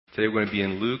Today we're going to be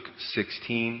in Luke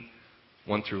 16,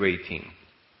 1 through 18.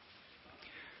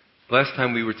 Last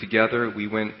time we were together, we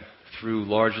went through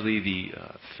largely the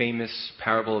famous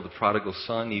parable of the prodigal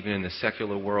son. Even in the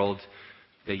secular world,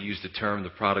 they use the term the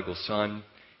prodigal son.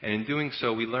 And in doing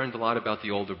so, we learned a lot about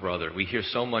the older brother. We hear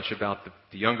so much about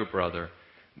the younger brother,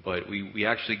 but we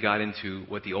actually got into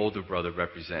what the older brother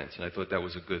represents, and I thought that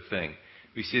was a good thing.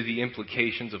 We see the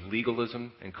implications of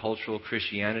legalism and cultural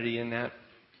Christianity in that.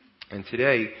 And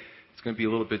today, it's going to be a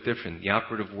little bit different. The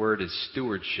operative word is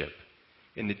stewardship.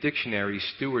 In the dictionary,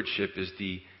 stewardship is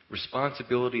the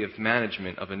responsibility of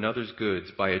management of another's goods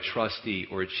by a trustee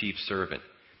or a chief servant.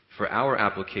 For our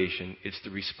application, it's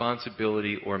the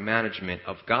responsibility or management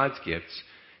of God's gifts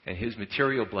and His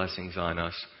material blessings on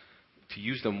us to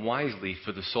use them wisely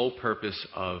for the sole purpose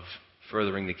of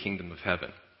furthering the kingdom of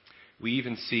heaven. We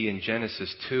even see in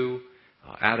Genesis 2,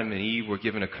 Adam and Eve were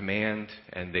given a command,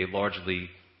 and they largely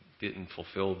didn't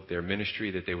fulfill their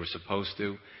ministry that they were supposed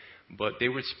to. But they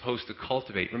were supposed to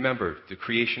cultivate. Remember, the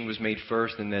creation was made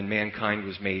first, and then mankind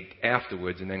was made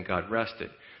afterwards, and then God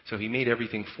rested. So He made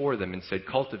everything for them and said,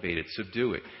 cultivate it,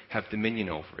 subdue it, have dominion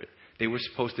over it. They were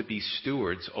supposed to be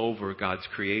stewards over God's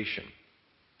creation.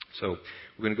 So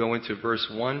we're going to go into verse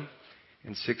 1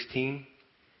 and 16.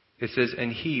 It says,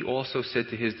 "And He also said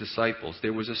to His disciples,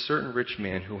 there was a certain rich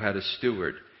man who had a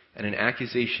steward, and an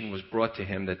accusation was brought to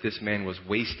him that this man was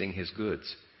wasting his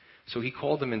goods. So He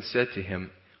called him and said to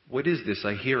him, what is this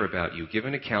I hear about you? Give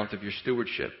an account of your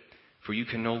stewardship, for you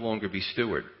can no longer be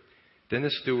steward. Then the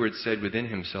steward said within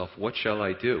himself, what shall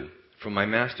I do? For my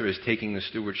master is taking the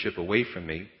stewardship away from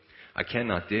me. I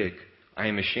cannot dig. I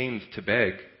am ashamed to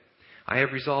beg. I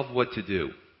have resolved what to do,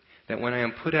 that when I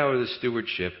am put out of the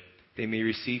stewardship, they may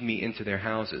receive me into their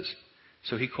houses.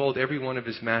 So he called every one of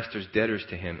his master's debtors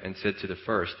to him and said to the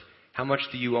first, how much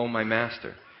do you owe my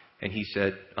master? And he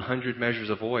said, 100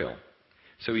 measures of oil.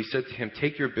 So he said to him,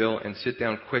 take your bill and sit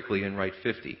down quickly and write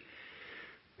 50.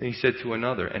 Then he said to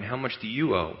another, and how much do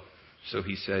you owe? So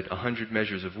he said, 100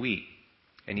 measures of wheat.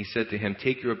 And he said to him,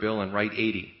 take your bill and write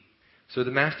 80. So the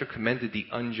master commended the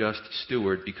unjust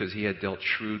steward because he had dealt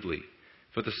shrewdly.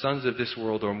 For the sons of this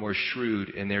world are more shrewd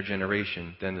in their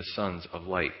generation than the sons of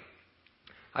light.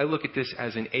 I look at this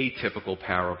as an atypical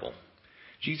parable.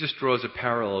 Jesus draws a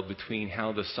parallel between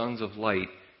how the sons of light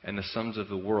and the sons of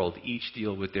the world each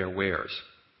deal with their wares.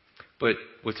 But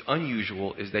what's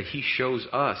unusual is that He shows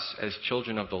us, as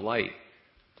children of the light,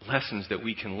 lessons that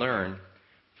we can learn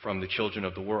from the children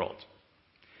of the world.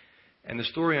 And the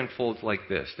story unfolds like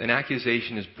this. An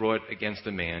accusation is brought against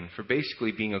a man for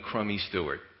basically being a crummy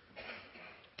steward.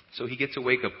 So he gets a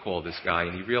wake-up call, this guy,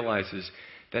 and he realizes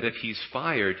that if he's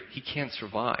fired, he can't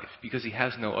survive because he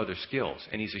has no other skills,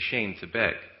 and he's ashamed to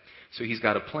beg. So he's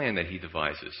got a plan that he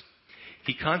devises.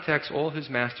 He contacts all his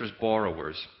master's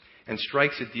borrowers and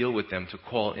strikes a deal with them to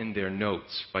call in their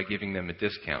notes by giving them a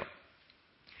discount.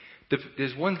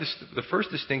 The first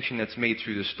distinction that's made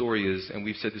through the story is, and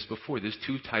we've said this before, there's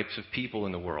two types of people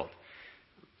in the world.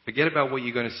 Forget about what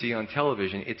you're going to see on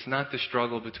television. It's not the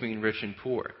struggle between rich and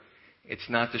poor. It's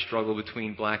not the struggle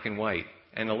between black and white.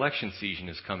 And election season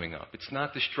is coming up. It's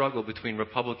not the struggle between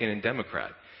Republican and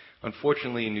Democrat.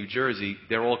 Unfortunately, in New Jersey,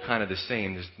 they're all kind of the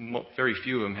same. There's very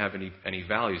few of them have any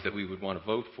values that we would want to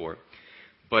vote for.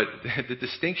 But the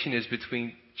distinction is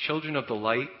between children of the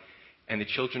light and the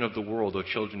children of the world, or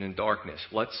children in darkness.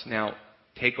 Let's now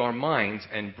take our minds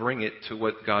and bring it to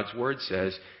what God's Word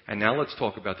says. And now let's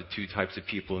talk about the two types of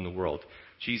people in the world.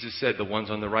 Jesus said, the ones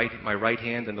on my right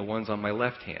hand and the ones on my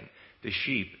left hand. The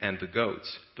sheep and the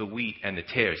goats, the wheat and the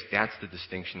tares. That's the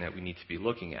distinction that we need to be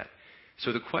looking at.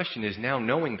 So the question is, now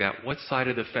knowing that, what side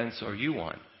of the fence are you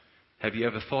on? Have you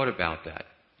ever thought about that?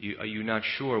 Are you not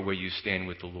sure where you stand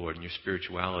with the Lord and your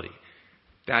spirituality?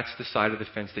 That's the side of the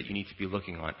fence that you need to be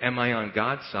looking on. Am I on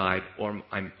God's side, or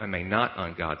am I not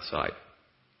on God's side?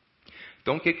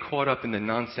 Don't get caught up in the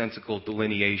nonsensical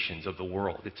delineations of the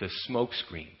world. It's a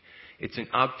smokescreen. It's an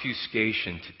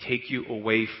obfuscation to take you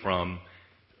away from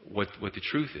what the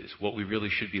truth is, what we really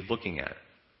should be looking at.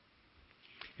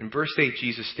 In verse 8,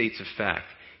 Jesus states a fact.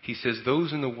 He says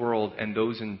those in the world and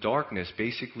those in darkness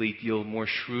basically deal more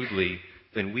shrewdly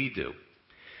than we do.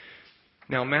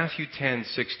 Now, Matthew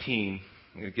 10:16,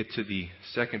 I'm going to get to the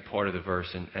second part of the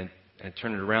verse and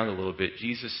turn it around a little bit.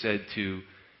 Jesus said to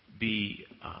be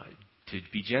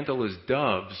gentle as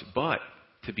doves, but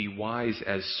to be wise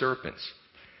as serpents.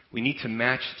 We need to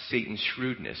match Satan's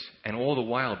shrewdness and all the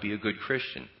while be a good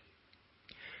Christian.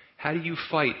 How do you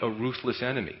fight a ruthless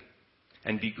enemy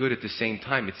and be good at the same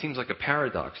time? It seems like a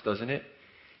paradox, doesn't it?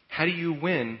 How do you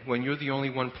win when you're the only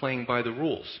one playing by the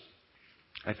rules?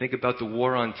 I think about the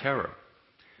war on terror.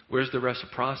 Where's the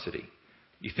reciprocity?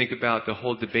 You think about the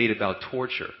whole debate about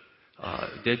torture.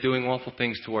 They're doing awful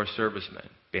things to our servicemen,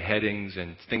 beheadings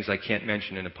and things I can't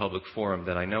mention in a public forum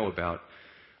that I know about.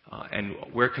 And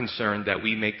we're concerned that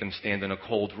we make them stand in a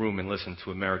cold room and listen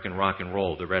to American rock and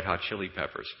roll, the Red Hot Chili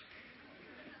Peppers.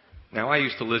 Now, I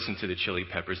used to listen to the Chili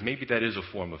Peppers. Maybe that is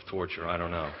a form of torture. I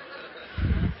don't know.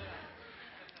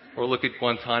 Or look at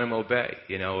Guantanamo Bay.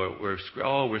 You know,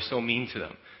 we're so mean to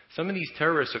them. Some of these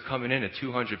terrorists are coming in at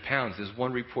 200 pounds. There's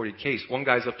one reported case. One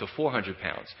guy's up to 400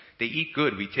 pounds. They eat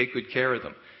good. We take good care of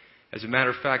them. As a matter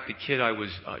of fact, the kid I was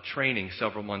training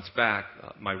several months back,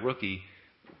 my rookie,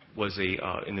 was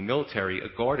in the military, a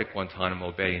guard at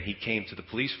Guantanamo Bay, and he came to the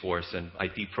police force, and I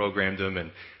deprogrammed him,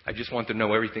 and I just wanted to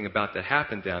know everything about that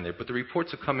happened down there. But the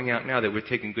reports are coming out now that we're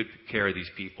taking good care of these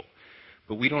people.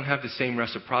 But we don't have the same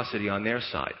reciprocity on their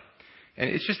side. And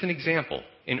it's just an example.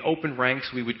 In open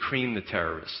ranks, we would cream the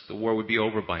terrorists. The war would be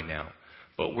over by now.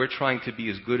 But we're trying to be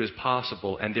as good as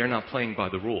possible, and they're not playing by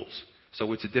the rules.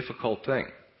 So it's a difficult thing.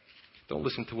 Don't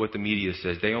listen to what the media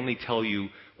says. They only tell you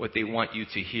what they want you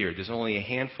to hear. There's only a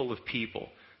handful of people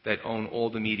that own all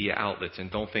the media outlets and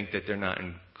don't think that they're not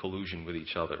in collusion with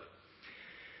each other.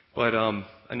 But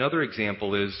another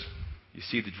example is, you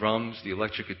see the drums, the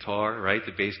electric guitar, right,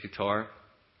 the bass guitar.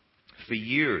 For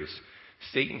years,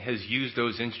 Satan has used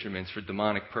those instruments for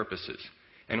demonic purposes.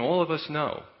 And all of us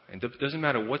know, and it doesn't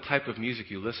matter what type of music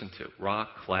you listen to, rock,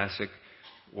 classic,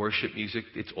 worship music,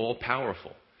 it's all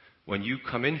powerful. When you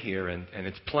come in here and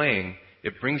it's playing,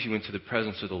 it brings you into the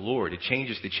presence of the Lord. It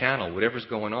changes the channel. Whatever's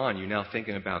going on, you're now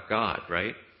thinking about God,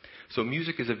 right? So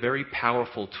music is a very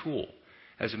powerful tool.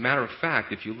 As a matter of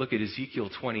fact, if you look at Ezekiel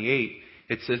 28,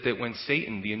 it says that when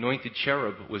Satan, the anointed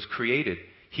cherub, was created,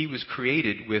 he was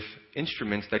created with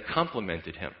instruments that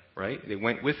complemented him, right? They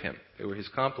went with him. They were his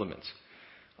complements.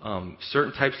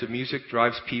 Certain types of music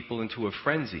drives people into a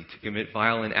frenzy to commit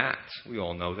violent acts. We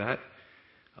all know that.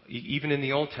 Even in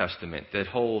the Old Testament, that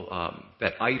whole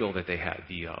that idol that they had,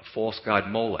 the false god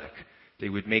Molech, they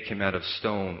would make him out of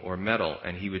stone or metal,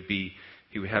 and he would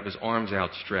have his arms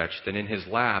outstretched, and in his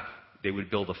lap they would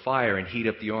build a fire and heat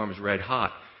up the arms red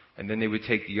hot, and then they would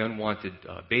take the unwanted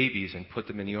babies and put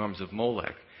them in the arms of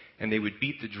Molech, and they would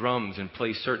beat the drums and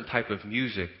play certain type of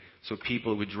music so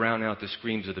people would drown out the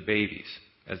screams of the babies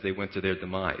as they went to their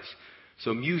demise.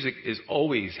 So music has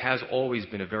always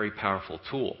been a very powerful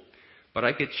tool. But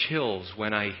I get chills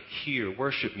when I hear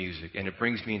worship music and it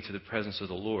brings me into the presence of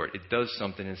the Lord. It does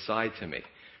something inside to me,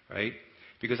 right?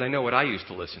 Because I know what I used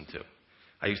to listen to.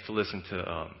 I used to listen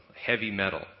to heavy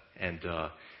metal, and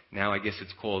now I guess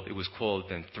it was called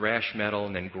then thrash metal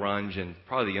and then grunge, and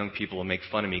probably the young people will make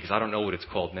fun of me because I don't know what it's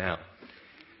called now.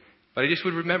 But I just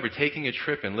would remember taking a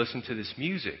trip and listening to this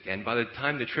music, and by the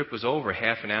time the trip was over,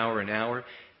 half an hour,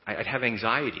 I'd have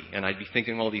anxiety, and I'd be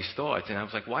thinking all these thoughts, and I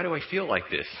was like, why do I feel like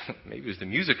this? Maybe it was the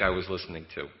music I was listening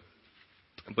to.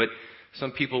 But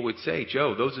some people would say,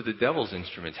 Joe, those are the devil's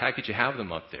instruments. How could you have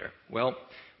them up there? Well,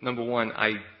 number one,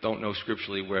 I don't know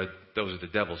scripturally where those are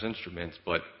the devil's instruments,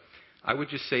 but I would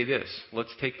just say this.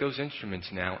 Let's take those instruments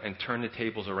now and turn the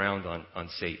tables around on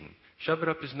Satan. Shove it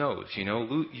up his nose,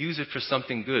 use it for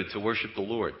something good to worship the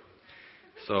Lord.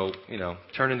 So,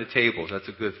 turning the tables, that's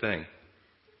a good thing.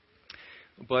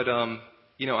 But,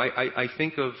 I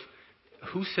think of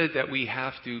who said that we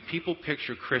have to, people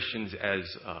picture Christians as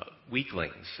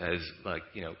weaklings, as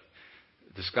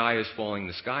the sky is falling,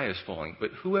 the sky is falling. But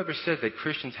whoever said that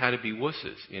Christians had to be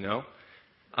wusses,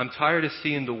 I'm tired of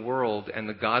seeing the world and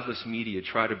the godless media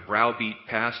try to browbeat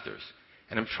pastors.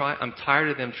 And I'm tired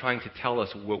of them trying to tell us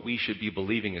what we should be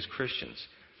believing as Christians.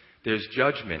 There's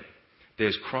judgment,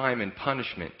 there's crime and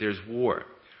punishment, there's war.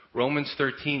 Romans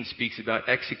 13 speaks about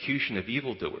execution of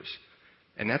evildoers.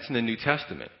 And that's in the New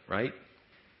Testament, right?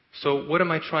 So what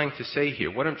am I trying to say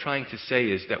here? What I'm trying to say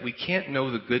is that we can't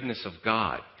know the goodness of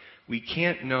God. We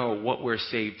can't know what we're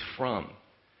saved from.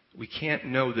 We can't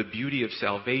know the beauty of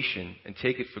salvation and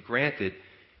take it for granted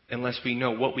unless we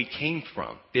know what we came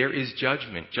from. There is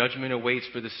judgment. Judgment awaits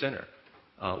for the sinner.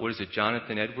 What is it,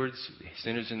 Jonathan Edwards?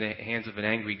 Sinners in the hands of an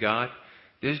angry God.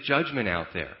 There's judgment out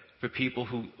there for people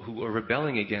who are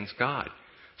rebelling against God.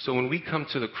 So when we come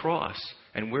to the cross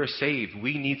and we're saved,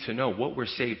 we need to know what we're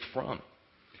saved from.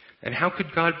 And how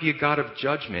could God be a God of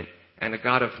judgment and a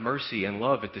God of mercy and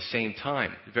love at the same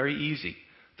time? Very easy.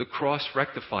 The cross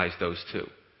rectifies those two.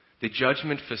 The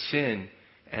judgment for sin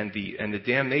and the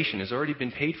damnation has already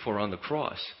been paid for on the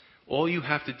cross. All you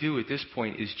have to do at this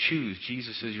point is choose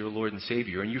Jesus as your Lord and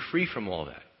Savior, and you're free from all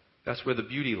that. That's where the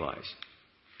beauty lies.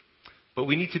 But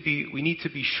we need to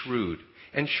be shrewd.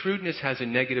 And shrewdness has a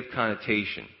negative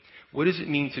connotation. What does it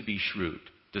mean to be shrewd?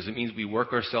 Does it mean we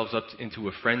work ourselves up into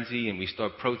a frenzy and we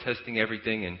start protesting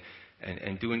everything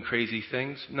and doing crazy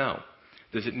things? No.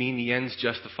 Does it mean the ends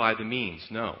justify the means?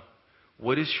 No.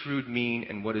 What does shrewd mean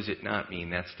and what does it not mean?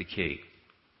 That's the key.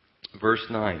 Verse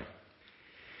 9.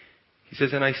 He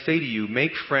says, "And I say to you,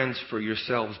 make friends for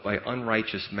yourselves by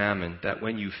unrighteous mammon, that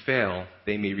when you fail,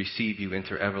 they may receive you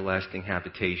into everlasting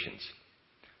habitations."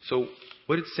 So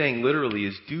what it's saying literally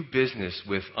is do business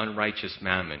with unrighteous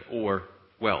mammon, or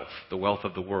wealth, the wealth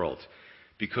of the world.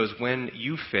 Because when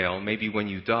you fail, maybe when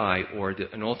you die, or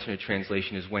an alternate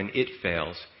translation is when it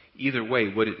fails, either way,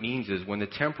 what it means is when the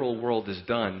temporal world is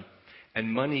done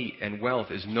and money and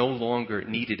wealth is no longer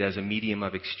needed as a medium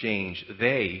of exchange,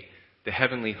 they, the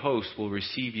heavenly host, will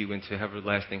receive you into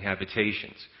everlasting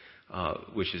habitations,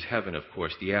 which is heaven, of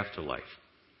course, the afterlife.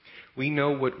 We know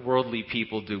what worldly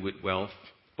people do with wealth,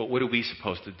 but what are we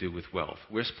supposed to do with wealth?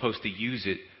 We're supposed to use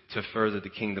it to further the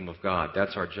kingdom of God.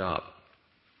 That's our job.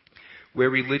 Where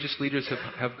religious leaders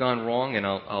have gone wrong, and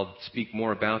I'll speak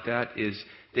more about that, is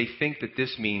they think that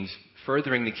this means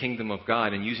furthering the kingdom of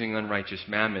God and using unrighteous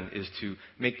mammon is to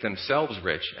make themselves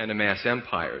rich and amass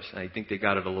empires. I think they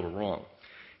got it a little wrong.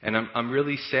 And I'm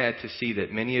really sad to see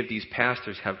that many of these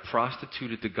pastors have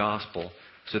prostituted the gospel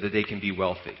so that they can be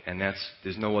wealthy. And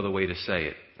there's no other way to say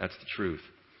it. That's the truth.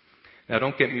 Now,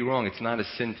 don't get me wrong. It's not a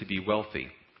sin to be wealthy.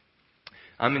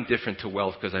 I'm indifferent to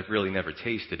wealth because I've really never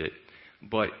tasted it.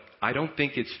 But I don't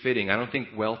think it's fitting. I don't think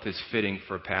wealth is fitting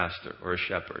for a pastor or a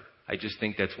shepherd. I just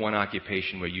think that's one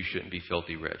occupation where you shouldn't be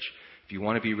filthy rich. If you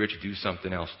want to be rich, do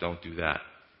something else. Don't do that.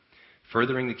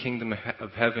 Furthering the kingdom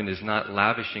of heaven is not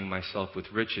lavishing myself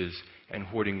with riches and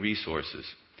hoarding resources.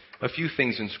 A few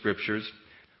things in scriptures.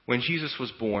 When Jesus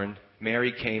was born,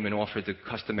 Mary came and offered the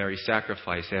customary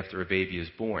sacrifice after a baby is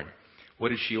born. What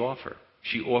did she offer?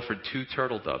 She offered 2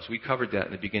 turtle doves. We covered that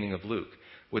in the beginning of Luke.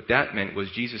 What that meant was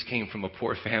Jesus came from a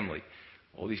poor family.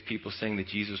 All these people saying that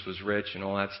Jesus was rich and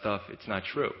all that stuff, it's not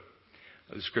true.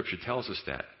 The scripture tells us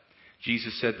that.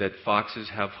 Jesus said that foxes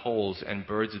have holes and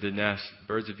birds of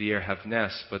the air have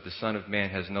nests, but the Son of Man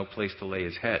has no place to lay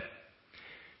his head.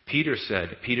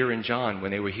 Peter and John,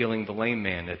 when they were healing the lame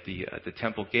man at the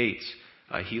temple gates,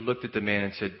 he looked at the man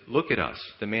and said, "Look at us."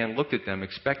 The man looked at them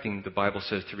expecting, the Bible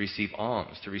says, to receive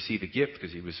alms, to receive a gift,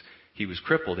 because he was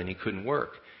crippled and he couldn't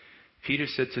work. Peter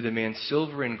said to the man,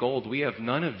 "Silver and gold, we have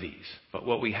none of these, but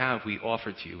what we have we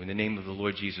offer to you. In the name of the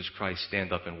Lord Jesus Christ,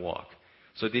 stand up and walk."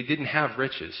 So they didn't have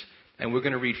riches. And we're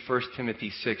going to read 1 Timothy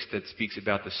 6 that speaks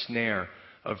about the snare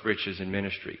of riches in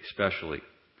ministry, especially.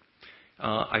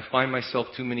 I find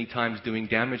myself too many times doing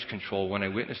damage control when I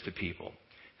witness to people.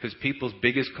 Because people's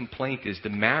biggest complaint is the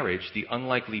marriage, the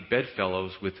unlikely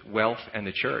bedfellows with wealth and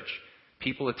the church.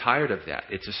 People are tired of that.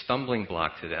 It's a stumbling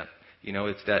block to them. You know,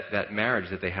 it's that marriage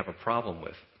that they have a problem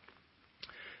with.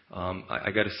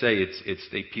 I got to say,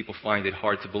 people find it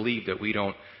hard to believe that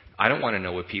I don't want to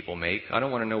know what people make. I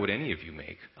don't want to know what any of you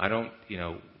make.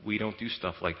 We don't do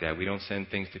stuff like that. We don't send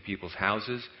things to people's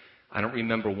houses. I don't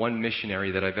remember one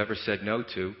missionary that I've ever said no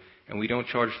to, and we don't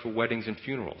charge for weddings and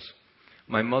funerals.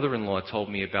 My mother-in-law told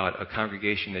me about a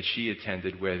congregation that she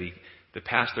attended where the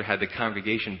pastor had the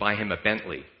congregation buy him a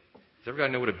Bentley. Does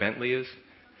everybody know what a Bentley is?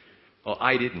 Well,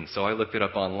 I didn't, so I looked it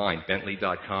up online,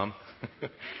 bentley.com.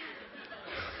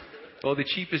 Well, the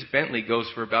cheapest Bentley goes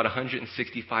for about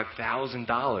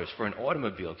 $165,000 for an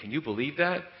automobile. Can you believe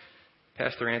that?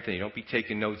 Pastor Anthony, don't be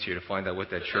taking notes here to find out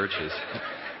what that church is.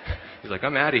 He's like,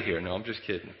 "I'm out of here." No, I'm just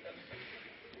kidding.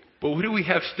 But what do we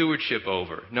have stewardship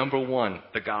over? Number one,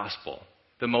 the gospel.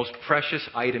 The most precious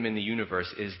item in the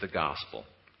universe is the gospel.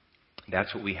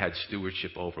 That's what we had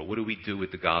stewardship over. What do we do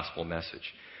with the gospel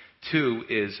message? 2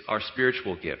 is our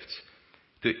spiritual gifts.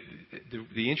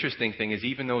 The interesting thing is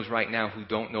even those right now who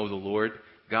don't know the Lord,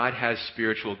 God has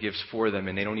spiritual gifts for them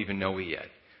and they don't even know it yet.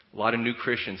 A lot of new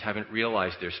Christians haven't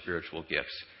realized their spiritual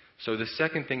gifts. So the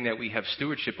second thing that we have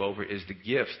stewardship over is the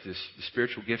gifts, the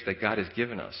spiritual gifts that God has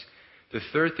given us. The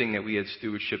third thing that we had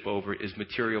stewardship over is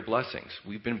material blessings.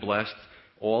 We've been blessed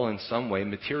all in some way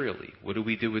materially. What do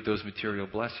we do with those material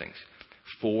blessings?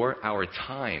 4, our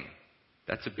time.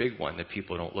 That's a big one that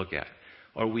people don't look at.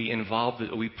 Are we involved?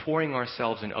 Are we pouring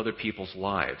ourselves in other people's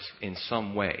lives in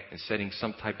some way and setting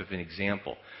some type of an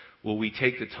example? Will we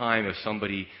take the time if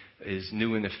somebody is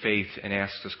new in the faith and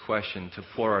asks us questions to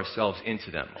pour ourselves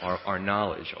into them, our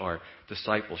knowledge, our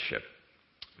discipleship,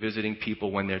 visiting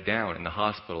people when they're down in the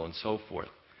hospital and so forth?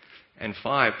 And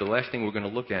 5, the last thing we're going to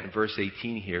look at in verse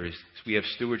 18 here is we have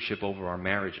stewardship over our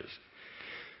marriages.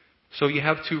 So you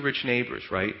have 2 rich neighbors,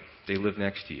 right? They live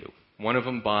next to you. One of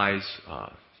them buys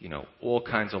all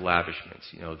kinds of lavishments,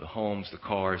 the homes, the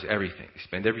cars, everything. They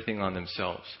spend everything on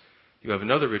themselves. You have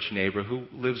another rich neighbor who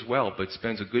lives well but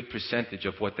spends a good percentage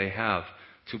of what they have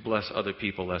to bless other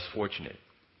people less fortunate.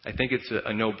 I think it's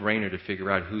a no-brainer to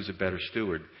figure out who's a better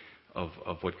steward of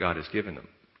what God has given them.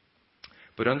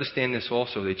 But understand this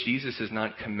also, that Jesus is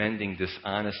not commending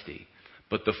dishonesty,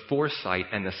 but the foresight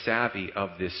and the savvy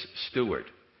of this steward.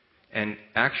 And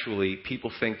actually,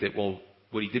 people think that, well,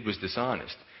 what he did was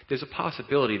dishonest. There's a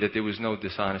possibility that there was no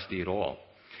dishonesty at all.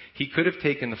 He could have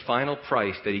taken the final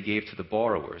price that he gave to the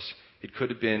borrowers. It could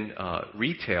have been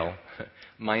retail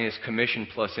minus commission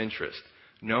plus interest,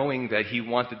 knowing that he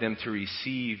wanted them to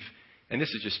receive, and this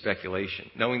is just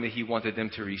speculation, knowing that he wanted them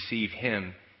to receive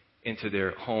him into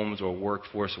their homes or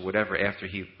workforce or whatever after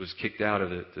he was kicked out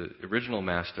of the original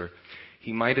master.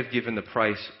 He might have given the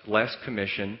price less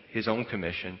commission, his own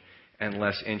commission, and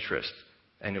less interest.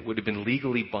 And it would have been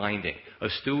legally binding. A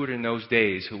steward in those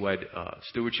days who had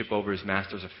stewardship over his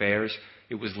master's affairs,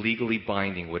 it was legally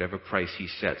binding, whatever price he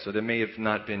set. So there may have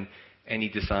not been any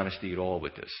dishonesty at all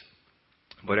with this.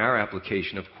 But our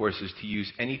application, of course, is to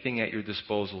use anything at your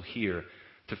disposal here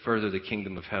to further the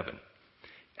kingdom of heaven.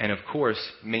 And, of course,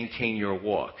 maintain your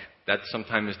walk. That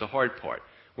sometimes is the hard part.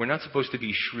 We're not supposed to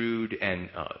be shrewd and,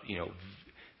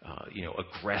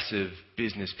 aggressive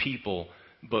business people,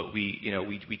 but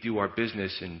we do our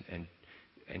business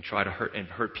and try to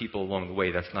hurt people along the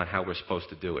way. That's not how we're supposed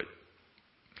to do it.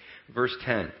 Verse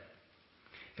 10.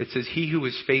 It says, "He who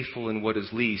is faithful in what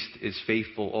is least is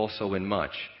faithful also in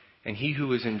much, and he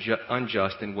who is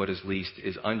unjust in what is least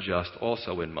is unjust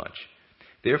also in much.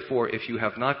 Therefore, if you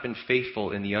have not been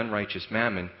faithful in the unrighteous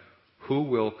mammon, who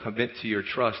will commit to your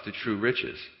trust the true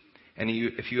riches? And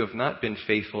if you have not been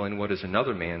faithful in what is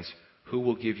another man's, who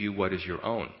will give you what is your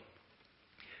own?"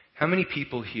 How many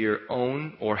people here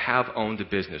own or have owned a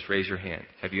business? Raise your hand.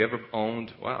 Have you ever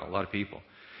owned? Wow, a lot of people.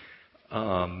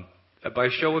 By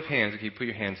a show of hands, if you put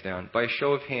your hands down, by a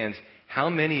show of hands, how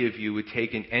many of you would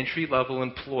take an entry-level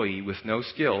employee with no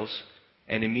skills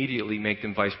and immediately make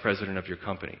them vice president of your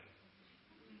company?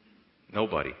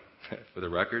 Nobody. For the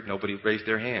record, nobody raised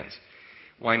their hands.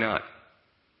 Why not?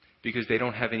 Because they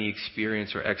don't have any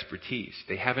experience or expertise.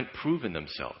 They haven't proven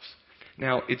themselves.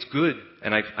 Now, it's good,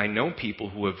 and I know people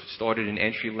who have started in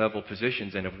entry-level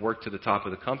positions and have worked to the top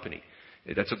of the company.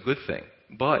 That's a good thing.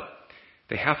 But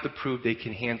they have to prove they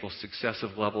can handle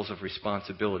successive levels of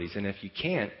responsibilities. And if you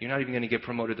can't, you're not even going to get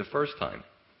promoted the first time.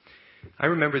 I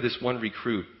remember this one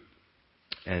recruit,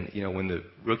 and when the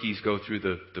rookies go through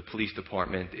the police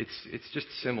department, it's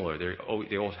just similar.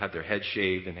 They all have their heads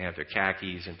shaved and they have their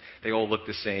khakis, and they all look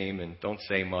the same and don't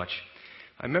say much.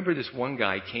 I remember this one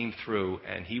guy came through,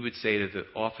 and he would say to the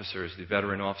officers, the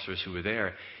veteran officers who were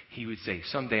there, he would say,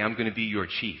 "Someday I'm going to be your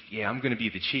chief. Yeah, I'm going to be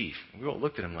the chief." And we all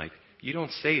looked at him like, "You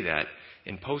don't say that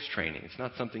in post-training. It's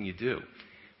not something you do."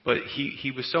 But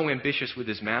he was so ambitious with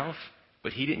his mouth,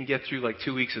 but he didn't get through like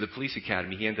 2 weeks of the police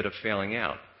academy. He ended up failing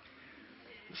out.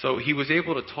 So he was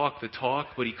able to talk the talk,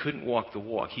 but he couldn't walk the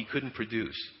walk. He couldn't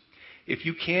produce. If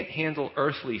you can't handle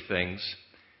earthly things,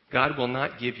 God will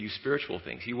not give you spiritual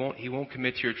things. He won't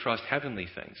commit to your trust heavenly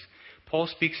things. Paul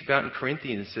speaks about in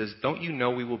Corinthians and says, "Don't you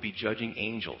know we will be judging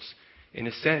angels?" In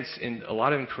a sense, in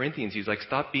Corinthians, he's like,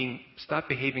 stop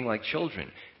behaving like children.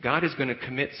 God is going to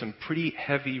commit some pretty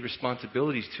heavy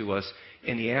responsibilities to us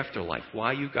in the afterlife. Why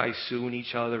are you guys suing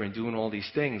each other and doing all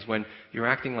these things when you're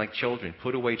acting like children?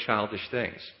 Put away childish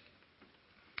things.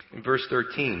 In verse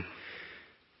 13,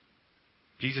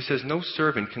 Jesus says, "No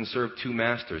servant can serve two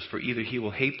masters, for either he will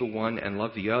hate the one and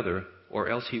love the other, or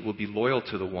else he will be loyal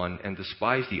to the one and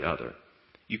despise the other.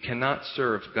 You cannot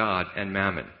serve God and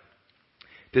mammon."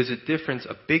 There's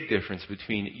a big difference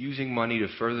between using money to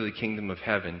further the kingdom of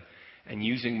heaven and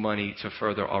using money to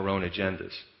further our own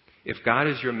agendas. If God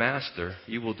is your master,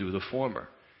 you will do the former.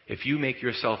 If you make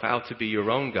yourself out to be your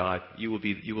own God, you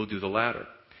will do the latter.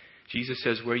 Jesus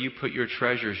says, where you put your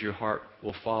treasures, your heart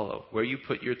will follow. Where you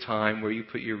put your time, where you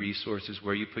put your resources,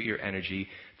 where you put your energy,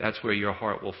 that's where your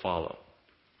heart will follow.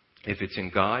 If it's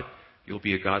in God, you'll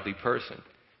be a godly person.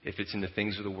 If it's in the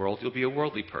things of the world, you'll be a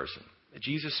worldly person.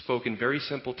 Jesus spoke in very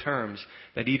simple terms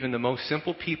that even the most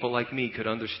simple people like me could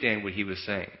understand what he was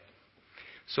saying.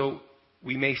 So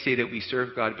we may say that we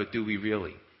serve God, but do we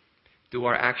really? Do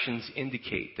our actions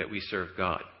indicate that we serve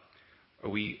God? Do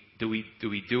we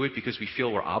do it because we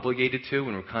feel we're obligated to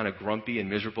and we're kind of grumpy and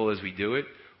miserable as we do it?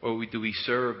 Or do we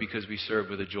serve because we serve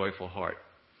with a joyful heart?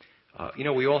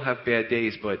 We all have bad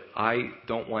days, but I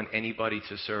don't want anybody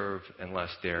to serve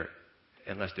unless they're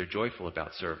joyful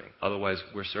about serving. Otherwise,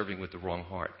 we're serving with the wrong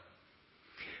heart.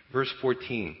 Verse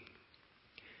 14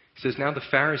 says, "Now the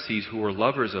Pharisees, who were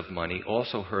lovers of money,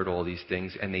 also heard all these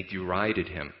things, and they derided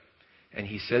him. And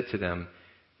he said to them,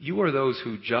 You are those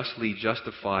who justly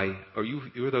justify, or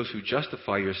you are those who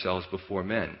justify yourselves before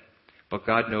men, but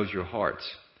God knows your hearts.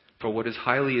 For what is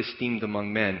highly esteemed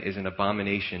among men is an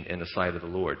abomination in the sight of the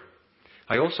Lord.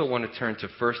 I also want to turn to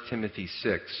 1 Timothy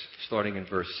 6, starting in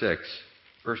verse 6.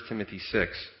 1 Timothy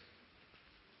 6.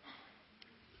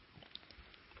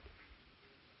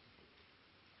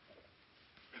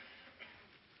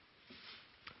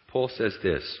 Paul says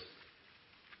this,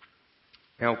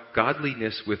 "Now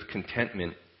godliness with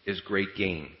contentment is great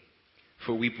gain.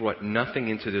 For we brought nothing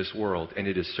into this world, and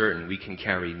it is certain we can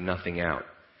carry nothing out.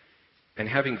 And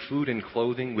having food and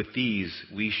clothing, with these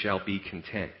we shall be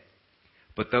content.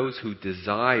 But those who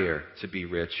desire to be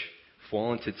rich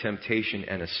fall into temptation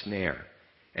and a snare,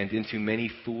 and into many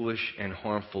foolish and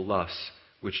harmful lusts,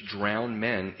 which drown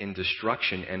men in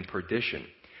destruction and perdition.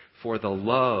 For the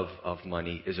love of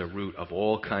money is a root of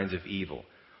all kinds of evil,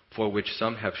 for which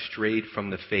some have strayed from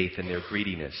the faith in their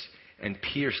greediness, and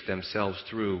pierced themselves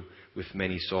through with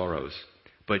many sorrows.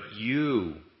 But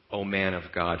you, O man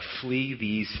of God, flee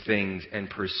these things and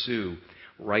pursue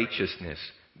righteousness,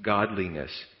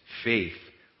 godliness, faith,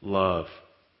 love,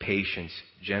 patience,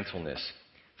 gentleness.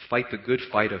 Fight the good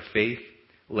fight of faith.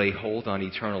 Lay hold on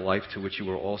eternal life, to which you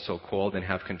were also called, and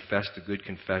have confessed a good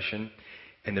confession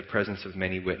in the presence of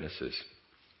many witnesses."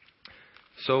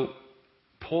 So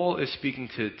Paul is speaking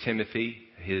to Timothy,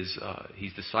 his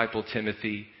disciple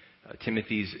Timothy.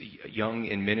 Timothy's young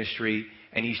in ministry,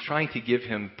 and he's trying to give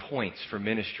him points for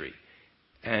ministry.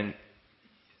 And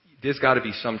there's got to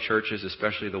be some churches,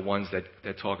 especially the ones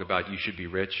that talk about you should be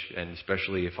rich, and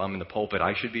especially if I'm in the pulpit,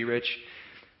 I should be rich,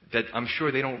 that I'm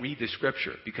sure they don't read this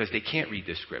scripture because they can't read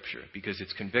this scripture because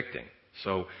it's convicting.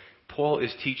 So Paul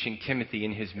is teaching Timothy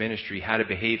in his ministry how to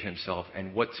behave himself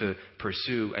and what to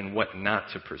pursue and what not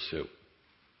to pursue.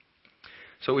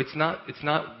 So it's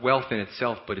not wealth in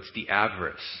itself, but it's the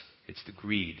avarice. It's the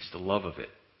greed. It's the love of it.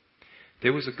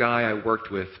 There was a guy I worked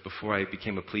with before I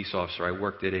became a police officer. I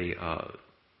worked at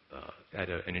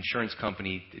an insurance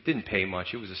company. It didn't pay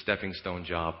much. It was a stepping stone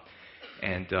job.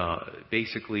 And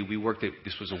basically, we worked at,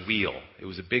 this was a wheel. It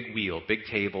was a big wheel, big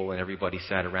table, and everybody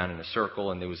sat around in a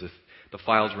circle, and there was the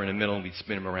files were in the middle, and we'd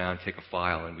spin them around, take a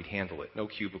file, and we'd handle it. No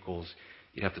cubicles.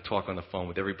 You'd have to talk on the phone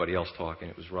with everybody else talking.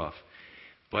 It was rough.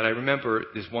 But I remember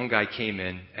this one guy came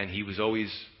in, and he was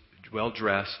always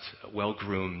well-dressed,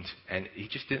 well-groomed, and he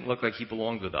just didn't look like he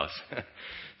belonged with us.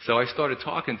 So I started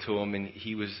talking to him, and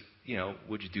he was,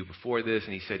 what'd you do before this?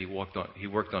 And he said he worked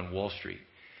on Wall Street.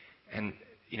 And,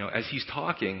 as he's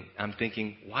talking, I'm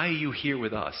thinking, why are you here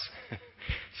with us?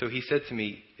 So he said to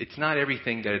me, it's not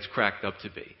everything that it's cracked up to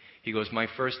be. He goes, my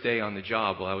first day on the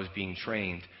job while I was being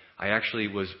trained, I actually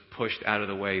was pushed out of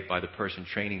the way by the person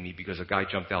training me because a guy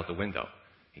jumped out the window.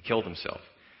 He killed himself.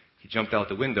 He jumped out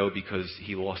the window because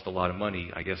he lost a lot of money,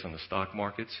 I guess, on the stock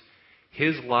markets.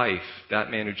 His life,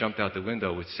 that man who jumped out the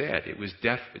window, was sad. It was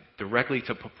directly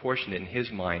proportionate in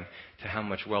his mind to how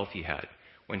much wealth he had.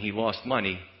 When he lost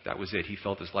money, that was it. He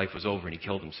felt his life was over and he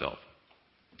killed himself.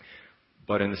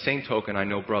 But in the same token, I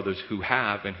know brothers who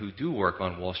have and who do work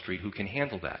on Wall Street who can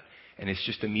handle that. And it's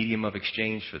just a medium of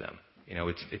exchange for them.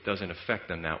 It doesn't affect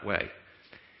them that way.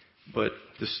 But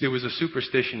there was a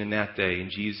superstition in that day, in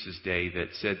Jesus' day,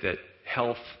 that said that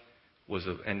health was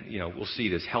we'll see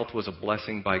this, health was a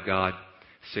blessing by God,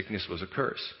 sickness was a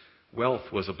curse.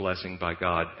 Wealth was a blessing by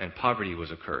God, and poverty was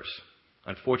a curse.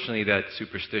 Unfortunately, that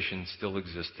superstition still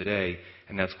exists today,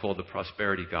 and that's called the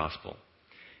prosperity gospel.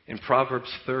 In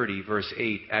Proverbs 30, verse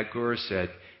 8, Agur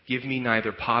said, "Give me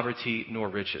neither poverty nor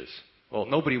riches." Well,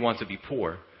 nobody wants to be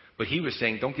poor, but he was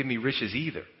saying, don't give me riches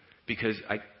either, because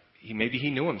maybe he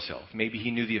knew himself. Maybe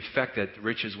he knew the effect that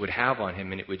riches would have on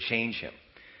him, and it would change him.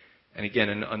 And again,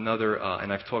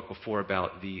 and I've talked before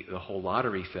about the whole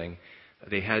lottery thing.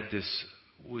 They had this,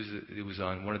 it was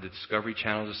on one of the Discovery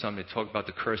channels or something. They talked about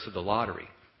the curse of the lottery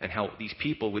and how these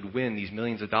people would win these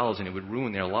millions of dollars and it would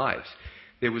ruin their lives.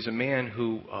 There was a man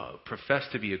who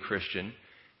professed to be a Christian,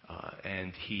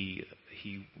 and he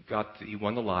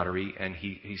won the lottery, and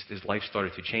his life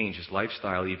started to change. His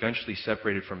lifestyle. He eventually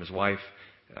separated from his wife.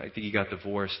 I think he got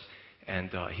divorced, and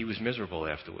he was miserable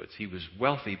afterwards. He was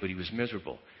wealthy, but he was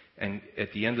miserable. And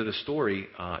at the end of the story,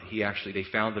 they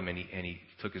found him, and he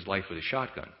took his life with a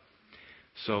shotgun.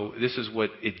 So this is what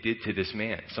it did to this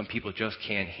man. Some people just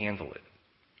can't handle it.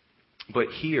 But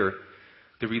here,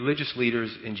 the religious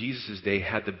leaders in Jesus' day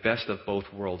had the best of both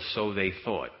worlds, so they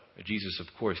thought. Jesus, of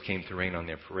course, came to reign on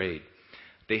their parade.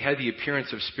 They had the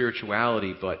appearance of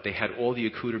spirituality, but they had all the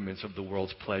accoutrements of the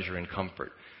world's pleasure and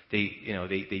comfort.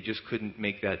 They just couldn't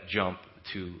make that jump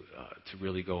to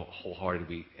really go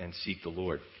wholeheartedly and seek the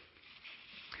Lord.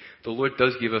 The Lord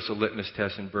does give us a litmus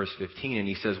test in verse 15, and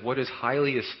he says, what is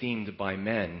highly esteemed by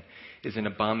men is an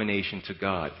abomination to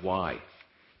God. Why?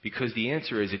 Because the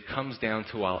answer is it comes down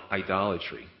to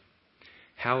idolatry.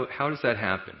 How does that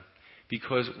happen?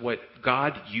 Because what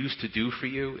God used to do for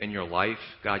you in your life,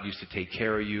 God used to take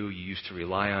care of you, you used to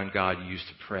rely on God, you used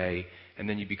to pray, and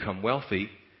then you become wealthy,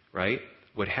 right?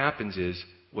 What happens is,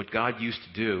 what God used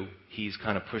to do, he's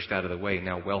kind of pushed out of the way.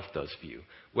 Now wealth does for you.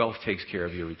 Wealth takes care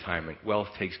of your retirement. Wealth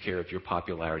takes care of your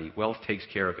popularity. Wealth takes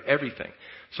care of everything.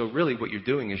 So really what you're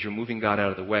doing is you're moving God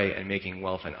out of the way and making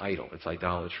wealth an idol. It's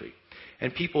idolatry.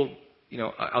 And people,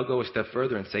 I'll go a step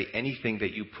further and say anything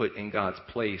that you put in God's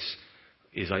place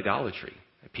is idolatry.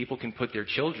 People can put their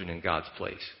children in God's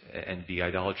place and be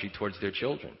idolatry towards their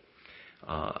children.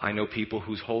 I know people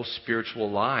whose whole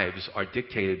spiritual lives are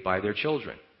dictated by their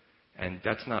children. And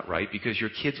that's not right because your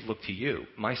kids look to you.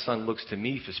 My son looks to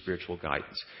me for spiritual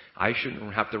guidance. I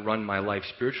shouldn't have to run my life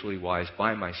spiritually wise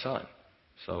by my son.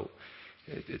 So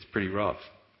it's pretty rough.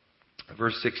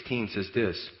 Verse 16 says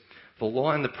this, the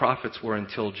law and the prophets were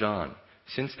until John.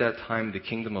 Since that time the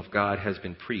kingdom of God has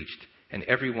been preached, and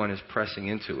everyone is pressing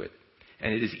into it.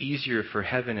 And it is easier for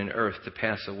heaven and earth to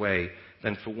pass away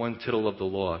than for one tittle of the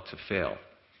law to fail.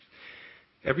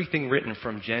 Everything written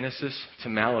from Genesis to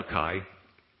Malachi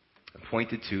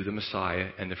pointed to the Messiah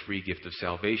and the free gift of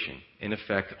salvation, in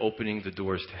effect opening the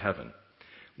doors to heaven.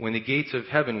 When the gates of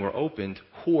heaven were opened,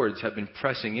 hordes have been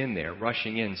pressing in there,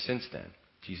 rushing in since then,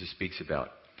 Jesus speaks about.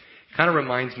 Kind of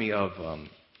reminds me of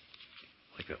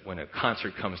when a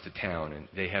concert comes to town and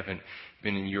they haven't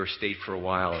been in your state for a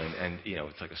while and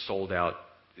it's like it's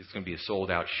going to be a sold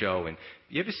out show. And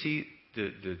you ever see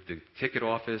the ticket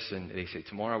office and they say,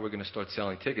 tomorrow we're going to start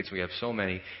selling tickets. We have so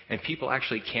many. And people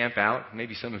actually camp out.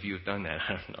 Maybe some of you have done that.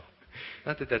 I don't know.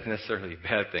 Not that that's necessarily a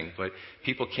bad thing, but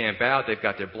people camp out. They've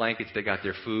got their blankets. They've got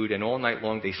their food. And all night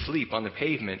long they sleep on the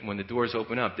pavement. When the doors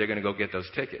open up, they're going to go get those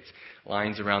tickets.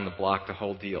 Lines around the block, the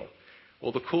whole deal.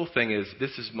 Well, the cool thing is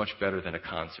this is much better than a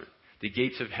concert. The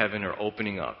gates of heaven are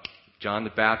opening up. John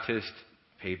the Baptist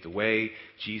paved the way,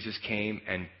 Jesus came,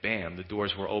 and bam, the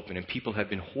doors were open. And people have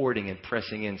been hoarding and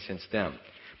pressing in since then.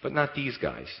 But not these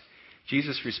guys.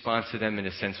 Jesus' response to them, in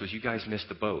a sense, was, you guys missed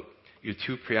the boat. You're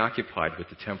too preoccupied with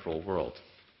the temporal world.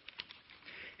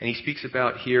 And he speaks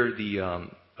about here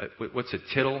what's a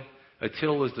tittle? A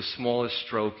tittle is the smallest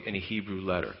stroke in a Hebrew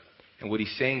letter. And what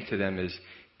he's saying to them is,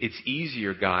 it's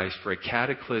easier, guys, for a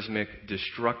cataclysmic,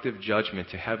 destructive judgment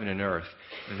to heaven and earth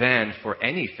than for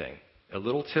anything, a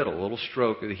little tittle, a little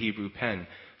stroke of the Hebrew pen,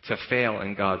 to fail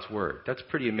in God's word. That's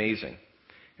pretty amazing.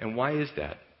 And why is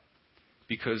that?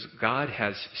 Because God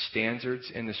has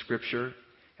standards in the Scripture,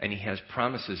 and he has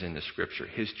promises in the Scripture.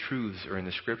 His truths are in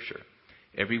the Scripture.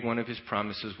 Every one of his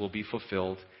promises will be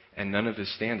fulfilled, and none of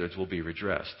his standards will be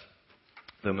redressed.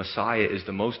 The Messiah is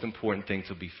the most important thing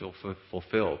to be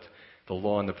fulfilled. The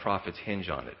law and the prophets hinge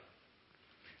on it.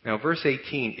 Now, verse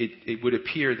 18, it would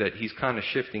appear that he's kind of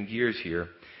shifting gears here.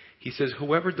 He says,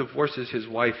 whoever divorces his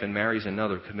wife and marries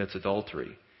another commits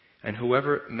adultery. And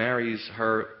whoever marries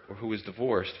her or who is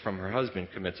divorced from her husband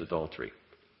commits adultery.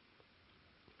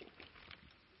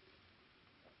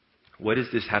 What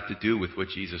does this have to do with what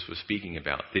Jesus was speaking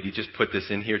about? Did he just put this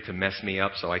in here to mess me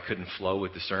up so I couldn't flow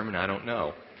with the sermon? I don't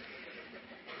know.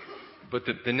 But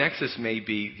the nexus may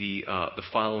be the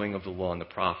following of the law and the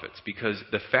prophets, because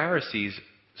the Pharisees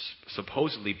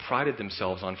supposedly prided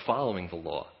themselves on following the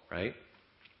law, right?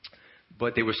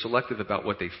 But they were selective about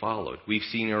what they followed. We've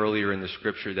seen earlier in the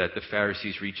Scripture that the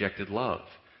Pharisees rejected love.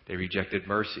 They rejected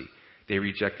mercy. They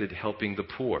rejected helping the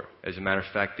poor. As a matter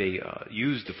of fact, they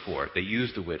used the poor. They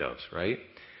used the widows, right?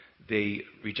 They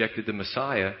rejected the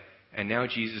Messiah, and now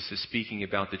Jesus is speaking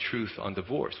about the truth on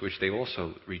divorce, which they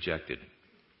also rejected.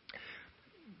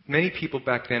 Many people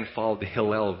back then followed the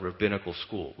Hillel rabbinical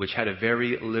school, which had a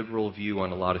very liberal view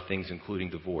on a lot of things, including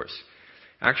divorce.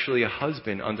 Actually, a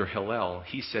husband under Hillel,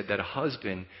 he said that a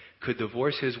husband could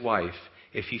divorce his wife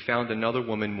if he found another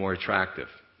woman more attractive.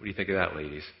 What do you think of that,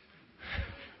 ladies?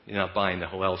 You're not buying the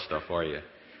Hillel stuff, are you?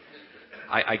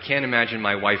 I can't imagine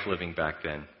my wife living back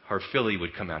then. Her filly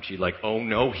would come out. She'd like, oh,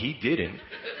 no, he didn't.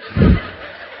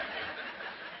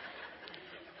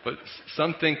 But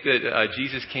some think that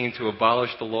Jesus came to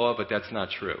abolish the law, but that's not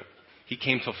true. He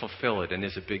came to fulfill it, and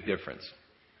there's a big difference.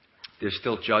 There's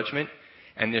still judgment,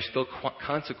 and there's still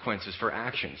consequences for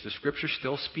actions. The Scripture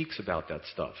still speaks about that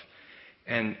stuff.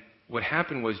 And what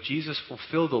happened was Jesus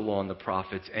fulfilled the law and the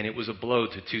prophets, and it was a blow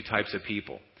to two types of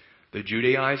people, the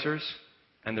Judaizers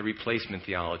and the replacement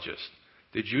theologists.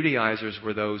 The Judaizers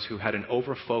were those who had an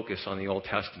over-focus on the Old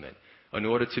Testament. In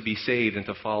order to be saved and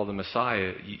to follow the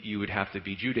Messiah, you would have to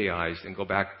be Judaized and go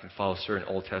back and follow certain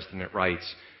Old Testament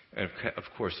rites. And of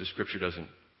course, the Scripture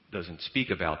doesn't speak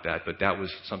about that, but that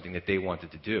was something that they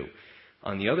wanted to do.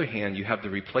 On the other hand, you have the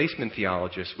replacement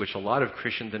theologists, which a lot of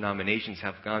Christian denominations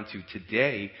have gone to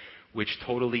today, which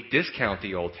totally discount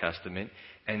the Old Testament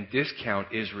and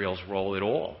discount Israel's role at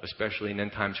all, especially in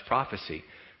end times prophecy.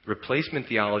 Replacement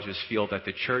theologists feel that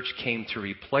the church came to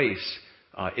replace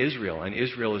Israel, and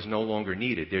Israel is no longer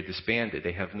needed. They're disbanded.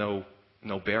 They have no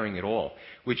bearing at all,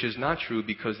 which is not true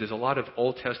because there's a lot of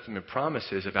Old Testament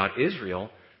promises about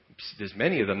Israel. There's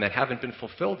many of them that haven't been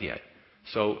fulfilled yet.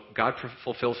 So God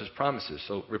fulfills His promises.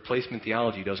 So replacement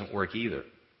theology doesn't work either.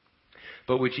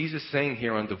 But what Jesus is saying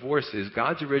here on divorce is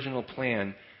God's original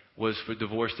plan was for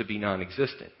divorce to be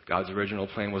non-existent. God's original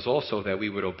plan was also that we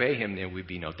would obey Him and there would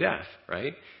be no death,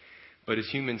 right? But as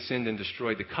humans sinned and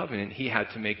destroyed the covenant, He had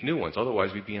to make new ones. Otherwise,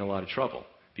 we'd be in a lot of trouble.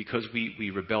 Because we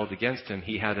rebelled against Him,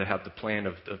 He had to have the plan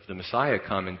of the Messiah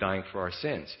come and dying for our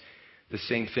sins. The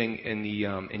same thing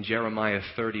in Jeremiah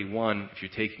 31, if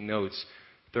you're taking notes,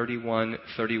 31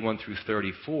 through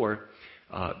 34,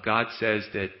 God says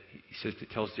that,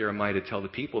 tells Jeremiah to tell the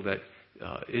people that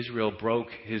Israel broke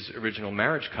His original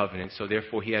marriage covenant, so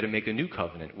therefore He had to make a new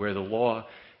covenant where the law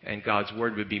and God's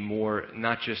word would be more,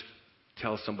 not just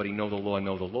tell somebody know the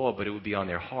law, but it would be on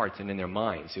their hearts and in their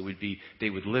minds. It would be, they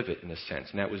would live it in a sense,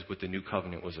 and that was what the new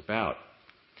covenant was about.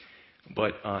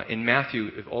 But in Matthew,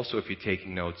 also if you're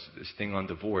taking notes, this thing on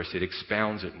divorce, it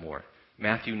expounds it more.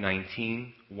 Matthew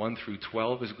 19, 1 through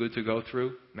 12 is good to go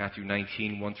through. Matthew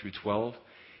 19, 1 through 12.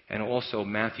 And also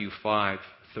Matthew 5,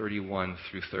 31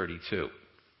 through 32.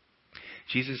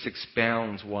 Jesus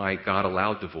expounds why God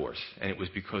allowed divorce. And it was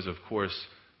because, of course,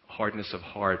 hardness of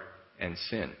heart and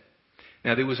sin.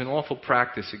 Now, there was an awful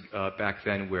practice back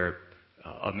then where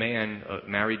a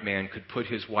married man, could put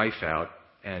his wife out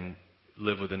and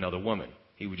live with another woman.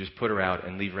 He would just put her out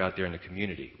and leave her out there in the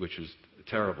community, which was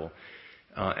terrible.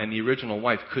 And the original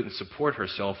wife couldn't support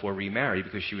herself or remarry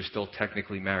because she was still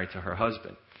technically married to her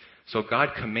husband. So God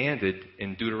commanded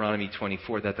in Deuteronomy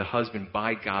 24 that the husband,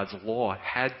 by God's law,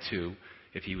 had to,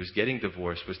 if he was getting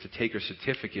divorced, was to take her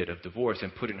certificate of divorce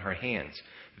and put it in her hands,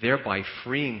 thereby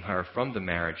freeing her from the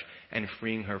marriage and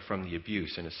freeing her from the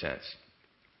abuse, in a sense.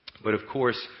 But of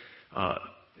course,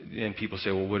 and people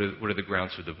say, well, what are the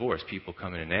grounds for divorce? People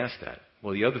come in and ask that.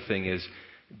 Well, the other thing is,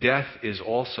 death is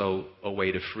also a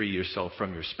way to free yourself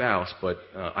from your spouse, but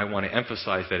I want to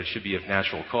emphasize that it should be of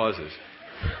natural causes,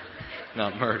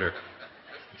 not murder.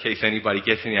 In case anybody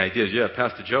gets any ideas, yeah,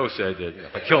 Pastor Joe said that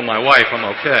if I kill my wife, I'm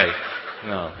okay.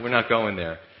 No, we're not going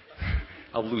there.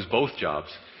 I'll lose both jobs.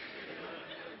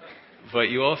 But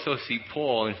you also see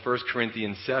Paul in 1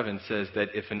 Corinthians 7 says that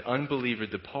if an unbeliever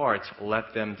departs,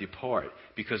 let them depart,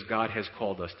 because God has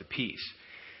called us to peace.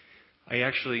 I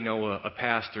actually know a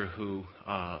pastor who,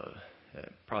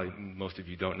 probably most of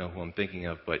you don't know who I'm thinking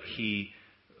of, but he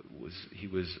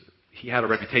had a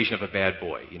reputation of a bad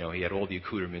boy. You know, he had all the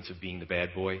accoutrements of being the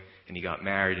bad boy, and he got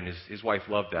married, and his wife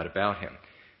loved that about him.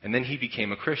 And then he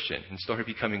became a Christian and started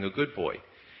becoming a good boy.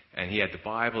 And he had the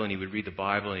Bible, and he would read the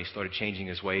Bible, and he started changing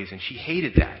his ways, and she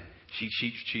hated that.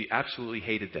 She absolutely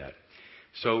hated that.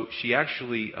 So she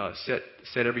actually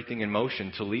set everything in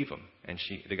motion to leave him, and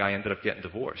the guy ended up getting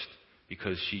divorced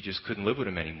because she just couldn't live with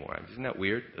him anymore. Isn't that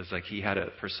weird? It was like he had a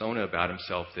persona about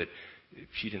himself that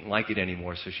she didn't like it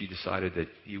anymore, so she decided that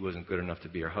he wasn't good enough to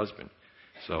be her husband.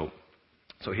 So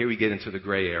here we get into the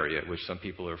gray area, which some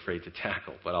people are afraid to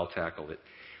tackle, but I'll tackle it.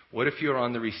 What if you're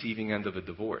on the receiving end of a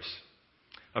divorce?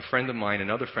 A friend of mine,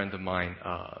 another friend of mine,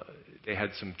 they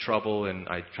had some trouble, and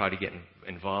I tried to get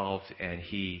involved, and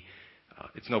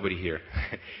it's nobody here,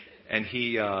 and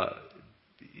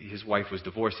his wife was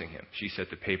divorcing him. She set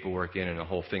the paperwork in and the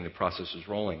whole thing, the process was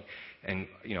rolling. And,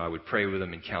 I would pray with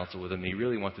him and counsel with him, and he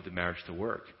really wanted the marriage to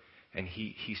work. And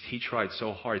he tried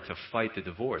so hard to fight the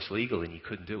divorce legally, and he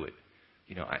couldn't do it.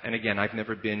 And again, I've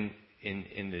never been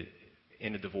in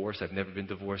a divorce. I've never been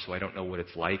divorced, so I don't know what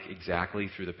it's like exactly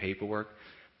through the paperwork.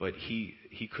 But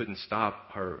he couldn't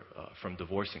stop her from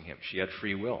divorcing him. She had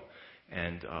free will.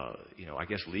 And, I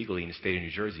guess legally in the state of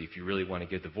New Jersey, if you really want to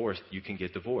get divorced, you can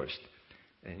get divorced.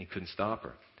 And he couldn't stop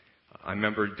her. I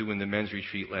remember doing the men's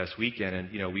retreat last weekend,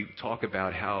 and, we talk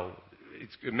about how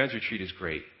a men's retreat is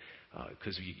great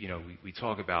because, we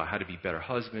talk about how to be better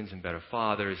husbands and better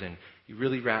fathers, and you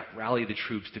really rally the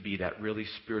troops to be that really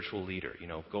spiritual leader.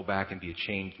 Go back and be a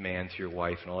changed man to your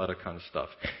wife and all that kind of stuff.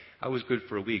 I was good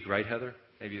for a week, right, Heather?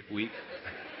 Maybe a week?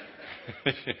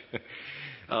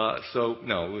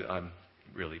 No, I'm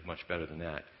really much better than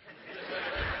that.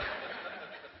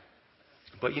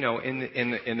 But in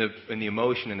the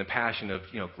emotion and the passion of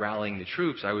rallying the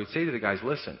troops, I would say to the guys,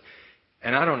 listen.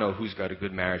 And I don't know who's got a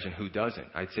good marriage and who doesn't.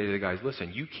 I'd say to the guys,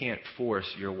 listen, you can't force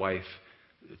your wife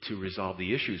to resolve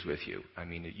the issues with you. I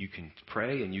mean, you can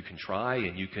pray and you can try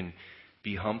and you can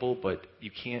be humble, but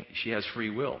you can't. She has free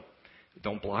will.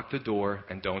 Don't block the door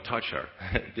and don't touch her.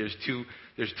 There's two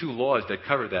laws that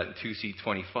cover that in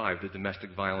 2C25, the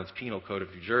Domestic Violence Penal Code of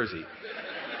New Jersey.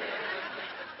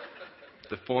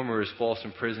 The former is false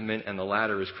imprisonment and the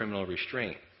latter is criminal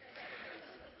restraint.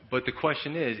 But the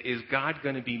question is God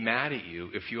going to be mad at you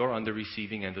if you're on the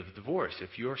receiving end of the divorce?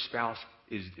 If your spouse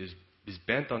is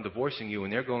bent on divorcing you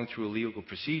and they're going through a legal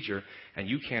procedure and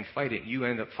you can't fight it, you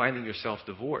end up finding yourself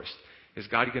divorced. Is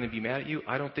God going to be mad at you?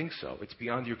 I don't think so. It's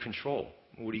beyond your control.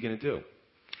 What are you going to do?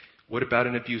 What about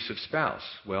an abusive spouse?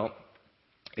 Well,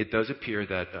 it does appear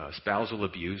that spousal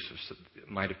abuse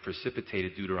might have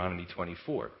precipitated Deuteronomy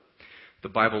 24. The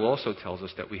Bible also tells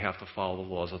us that we have to follow the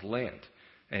laws of the land.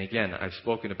 And again, I've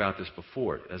spoken about this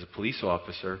before. As a police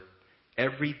officer,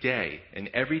 every day, in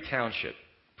every township,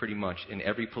 pretty much in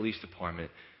every police department,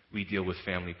 we deal with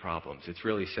family problems. It's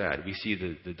really sad. We see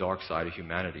the dark side of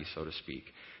humanity, so to speak.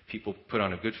 People put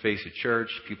on a good face at church.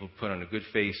 People put on a good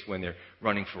face when they're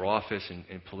running for office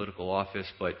in political office.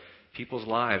 But people's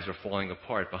lives are falling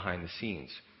apart behind the scenes.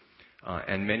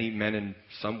 And many men and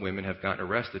some women have gotten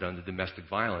arrested under domestic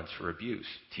violence for abuse.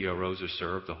 TROs are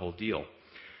served, the whole deal.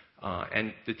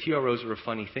 And the TROs are a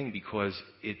funny thing because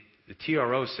the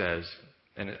TRO says,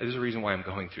 and there's a reason why I'm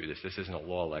going through this. This isn't a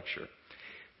law lecture.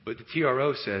 But the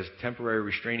TRO says, temporary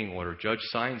restraining order. Judge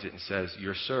signs it and says,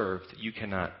 you're served. You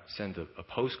cannot send a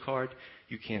postcard.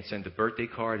 You can't send a birthday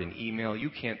card, an email.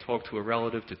 You can't talk to a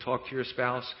relative to talk to your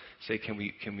spouse. Say, can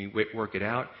we work it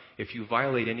out? If you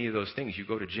violate any of those things, you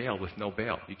go to jail with no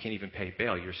bail. You can't even pay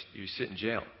bail. You sit in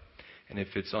jail. And if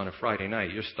it's on a Friday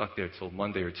night, you're stuck there till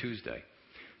Monday or Tuesday.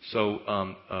 So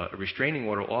a restraining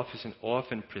order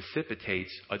often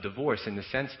precipitates a divorce in the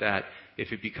sense that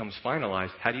if it becomes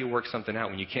finalized, how do you work something out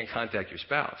when you can't contact your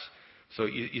spouse? So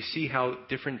you see how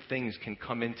different things can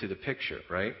come into the picture,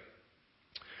 right?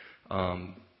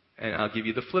 And I'll give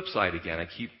you the flip side again.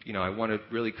 I want to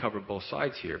really cover both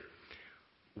sides here.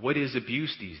 What is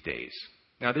abuse these days?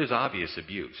 Now, there's obvious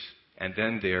abuse. And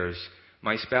then there's,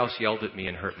 my spouse yelled at me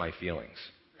and hurt my feelings.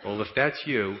 Well, if that's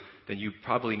you, then you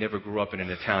probably never grew up in an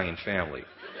Italian family.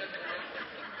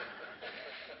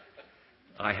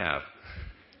 I have.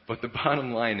 But the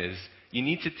bottom line is, you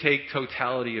need to take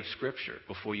totality of Scripture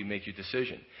before you make your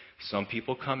decision. Some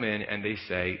people come in and they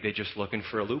say they're just looking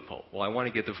for a loophole. Well, I want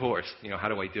to get divorced. How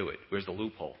do I do it? Where's the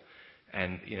loophole?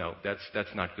 And,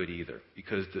 that's not good either.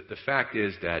 Because the fact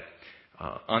is that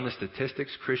on the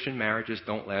statistics, Christian marriages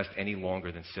don't last any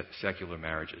longer than secular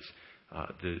marriages.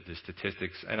 The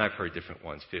statistics, and I've heard different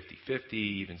ones, 50-50,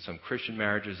 even some Christian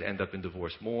marriages end up in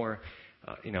divorce more.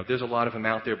 There's a lot of them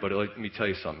out there, but let me tell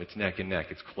you something. It's neck and neck.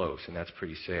 It's close, and that's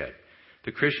pretty sad.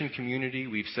 The Christian community,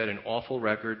 we've set an awful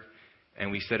record,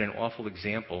 and we set an awful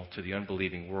example to the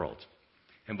unbelieving world.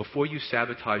 And before you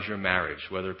sabotage your marriage,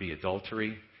 whether it be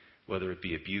adultery, whether it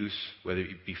be abuse, whether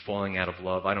it be falling out of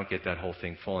love, I don't get that whole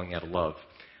thing, falling out of love.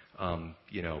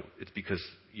 It's because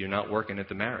you're not working at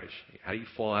the marriage. How do you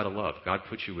fall out of love? God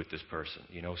put you with this person.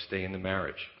 Stay in the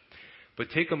marriage. But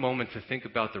take a moment to think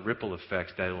about the ripple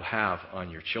effects that it'll have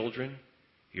on your children,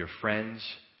 your friends,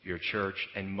 your church,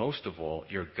 and most of all,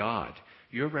 your God.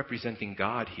 You're representing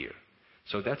God here.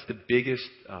 So that's the biggest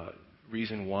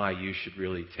reason why you should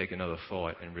really take another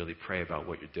thought and really pray about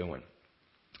what you're doing.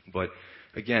 But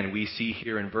again, we see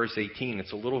here in verse 18,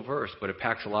 it's a little verse, but it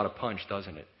packs a lot of punch,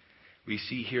 doesn't it? We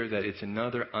see here that it's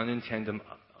another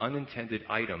unintended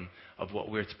item of what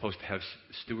we're supposed to have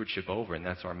stewardship over, and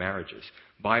that's our marriages.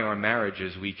 By our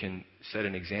marriages, we can set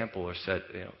an example or set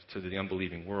to the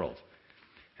unbelieving world.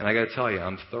 And I got to tell you,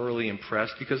 I'm thoroughly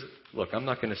impressed because, look, I'm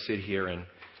not going to sit here and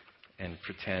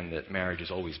pretend that marriage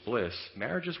is always bliss.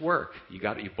 Marriages work. You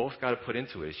both got to put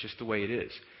into it. It's just the way it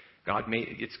is.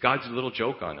 It's God's little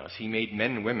joke on us. He made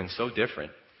men and women so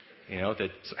different. That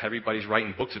everybody's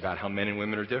writing books about how men and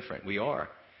women are different. We are.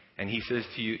 And he says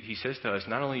to us,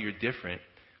 not only you're different,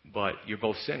 but you're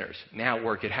both sinners. Now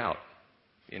work it out.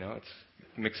 It's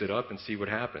mix it up and see what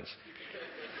happens.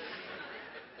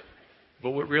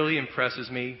 But what really impresses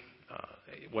me,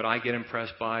 what I get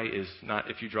impressed by is not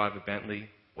if you drive a Bentley.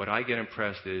 What I get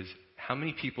impressed is how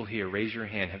many people here, raise your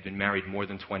hand, have been married more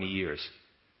than 20 years?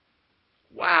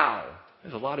 Wow.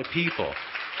 There's a lot of people.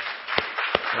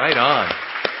 Right on.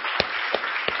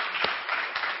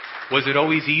 Was it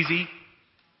always easy?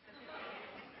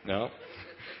 No?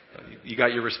 You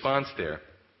got your response there.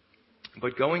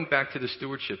 But going back to the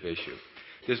stewardship issue,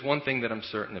 There's one thing that I'm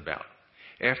certain about.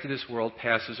 After this world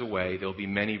passes away, there will be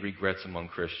many regrets among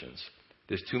Christians.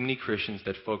 There's too many Christians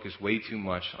that focus way too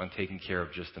much on taking care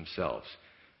of just themselves.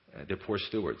 They're poor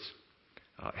stewards.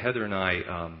 Heather and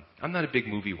I'm not a big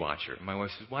movie watcher. My wife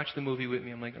says, watch the movie with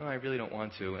me. I'm like, oh, I really don't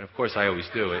want to. And of course, I always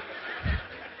do it.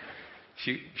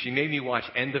 She made me watch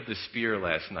End of the Spear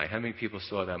last night. How many people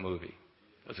saw that movie?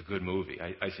 It was a good movie.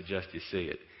 I suggest you see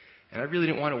it. And I really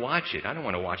didn't want to watch it. I don't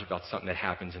want to watch about something that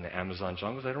happens in the Amazon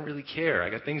jungles. I don't really care. I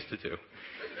got things to do.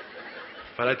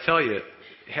 But I tell you,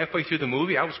 halfway through the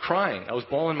movie, I was crying. I was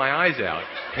bawling my eyes out,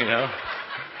 you know.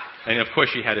 And of course,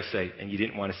 she had to say, and you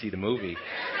didn't want to see the movie.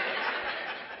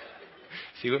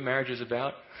 See what marriage is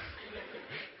about?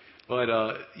 But,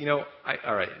 all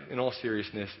right, in all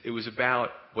seriousness, it was about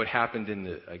what happened in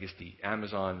the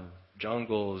Amazon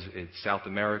jungles in South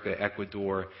America,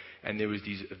 Ecuador, and there was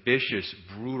these vicious,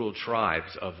 brutal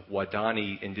tribes of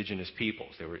Waodani indigenous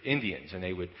peoples. They were Indians, and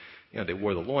they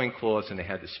wore the loincloths, and they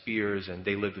had the spears, and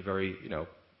they lived a very,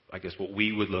 what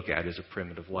we would look at as a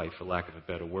primitive life, for lack of a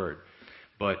better word.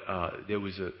 But there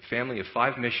was a family of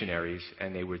 5 missionaries,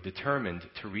 and they were determined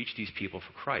to reach these people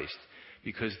for Christ,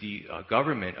 because the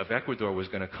government of Ecuador was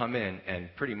going to come in and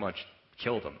pretty much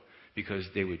kill them, because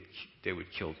they would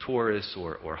kill tourists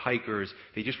or hikers.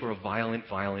 They just were a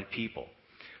violent people.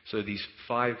 So these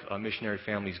 5 missionary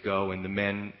families go, and the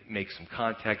men make some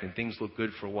contact, and things look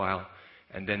good for a while,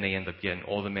 and then they end up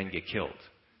all the men get killed.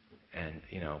 And,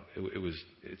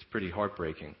 it's pretty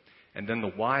heartbreaking. And then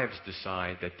the wives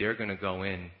decide that they're going to go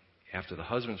in after the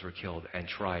husbands were killed and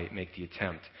make the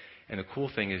attempt. And the cool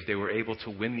thing is they were able to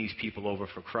win these people over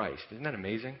for Christ. Isn't that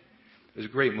amazing? It was a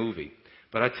great movie.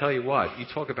 But I tell you what, you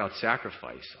talk about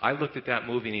sacrifice. I looked at that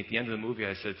movie, and at the end of the movie,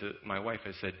 I said to my wife,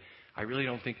 I really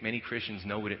don't think many Christians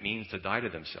know what it means to die to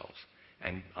themselves.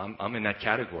 And I'm in that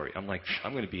category. I'm like,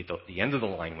 I'm going to be at the end of the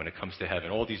line when it comes to heaven.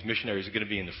 All these missionaries are going to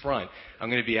be in the front. I'm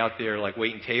going to be out there like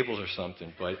waiting tables or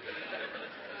something. But,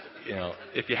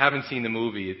 if you haven't seen the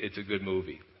movie, it's a good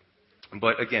movie.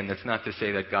 But again, that's not to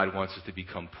say that God wants us to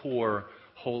become poor,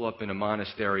 hole up in a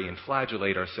monastery, and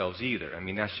flagellate ourselves either. I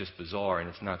mean, that's just bizarre, and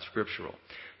it's not scriptural.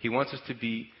 He wants us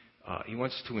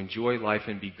to enjoy life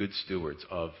and be good stewards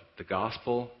of the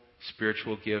gospel,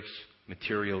 spiritual gifts,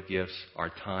 material gifts, our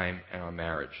time, and our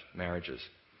marriages.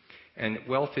 And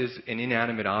wealth is an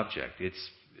inanimate object.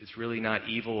 It's really not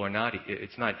evil or not.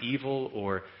 It's not evil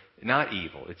or not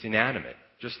evil. It's inanimate.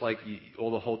 Just like all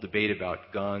the whole debate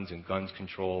about guns and guns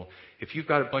control. If you've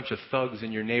got a bunch of thugs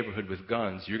in your neighborhood with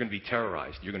guns, you're going to be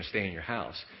terrorized. You're going to stay in your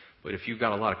house. But if you've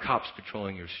got a lot of cops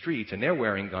patrolling your streets and they're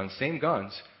wearing guns, same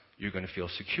guns, you're going to feel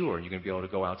secure. You're going to be able to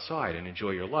go outside and enjoy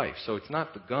your life. So it's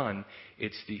not the gun,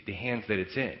 it's the hands that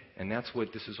it's in. And that's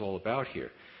what this is all about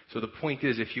here. So the point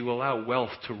is, if you allow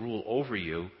wealth to rule over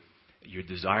you, your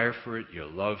desire for it, your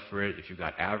love for it, if you've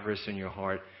got avarice in your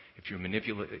heart, if you're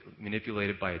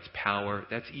manipulated by its power,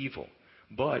 that's evil.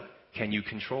 But can you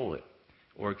control it?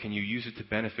 Or can you use it to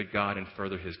benefit God and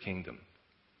further His kingdom?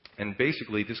 And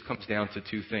basically, this comes down to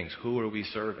 2 things. Who are we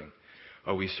serving?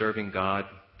 Are we serving God,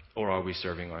 or are we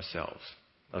serving ourselves?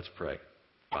 Let's pray.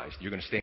 Guys, you're going to stay